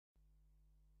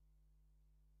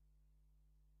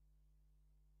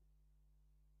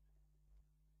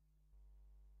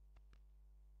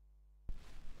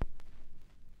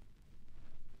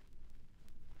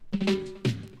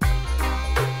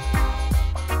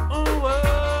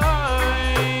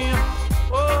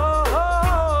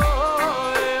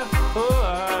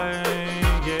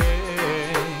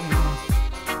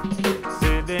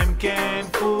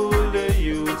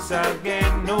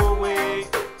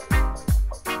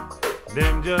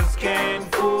Them just can't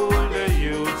fool the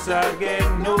youths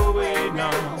again, no way, no.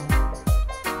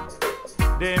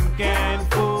 Them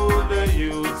can't fool the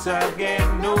youths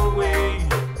again, no way.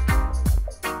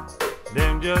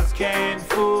 Them just can't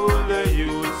fool the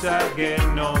youths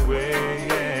again, no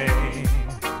way.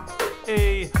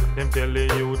 Hey, them tell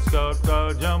the youths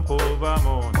call jump over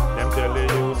moon. Them tell the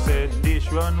youths said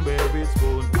dish run where it's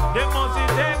spoon. Them must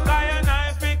take iron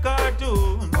knife in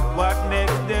cartoon. What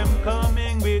next them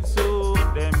coming with soon?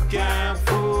 Them can't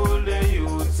fool the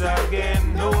youths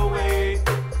again, no way.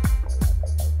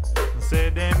 Say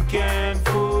them can't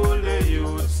fool the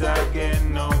youths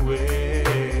again, no way.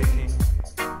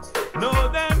 No,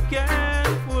 them can't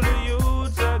fool the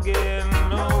youths again,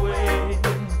 no way.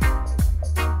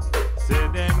 Say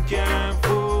them can't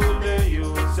fool the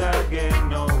youths again,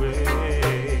 no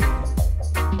way.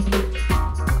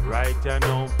 Right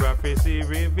now prophecy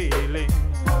revealing,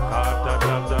 heart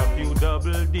of you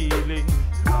double dealing.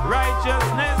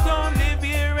 Righteousness don't live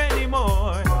here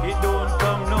anymore. It don't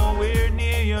come nowhere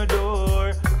near your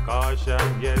door.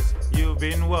 Caution, yes, you've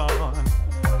been warned.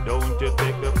 Don't you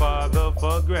take the Father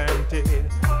for granted.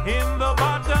 In the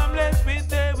bottomless pit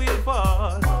they will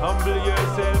fall. Humble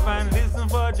yourself and listen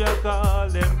for your call.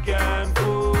 Them can't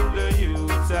fool the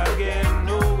youths again,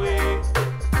 no way.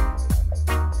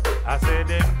 I said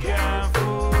them can't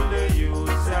fool the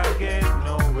youths again,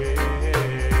 no way.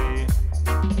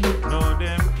 No,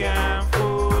 them can't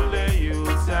fool the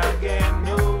youths again,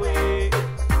 no way.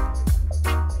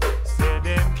 Say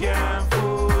them can't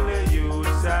fool the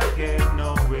youths again,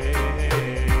 no way.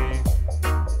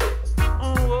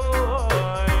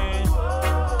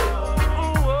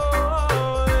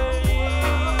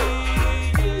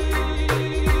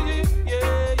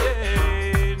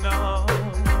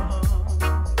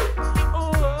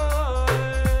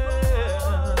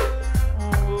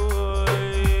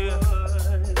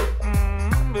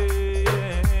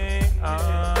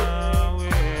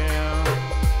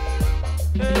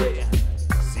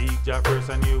 First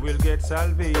and you will get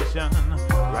salvation.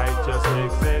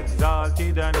 Righteousness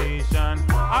exalted a nation.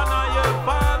 Honor your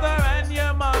father and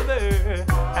your mother,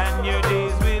 and your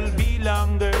days will be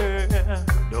longer.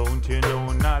 Don't you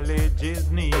know knowledge is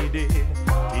needed?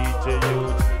 Teach your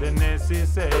youth the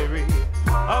necessary.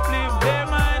 Uplift their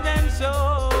mind and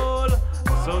soul,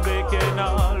 so they can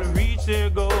all reach their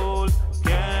goal.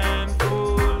 Can't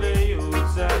fool the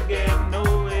youths again, no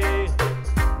way.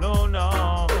 No,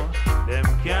 no. Them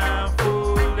can't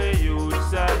fool the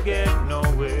youths again, no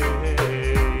way.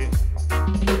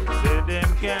 Say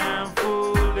them can't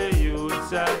fool the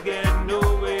youths again, no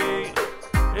way.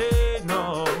 Hey,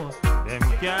 no. Them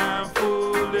can't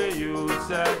fool the youths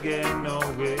again, no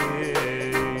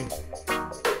way.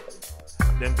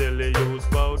 Them tell the youths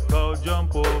about cow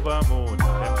jump over moon.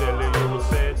 Them tell the youths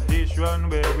said dish run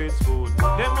where it's food.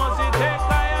 Them must take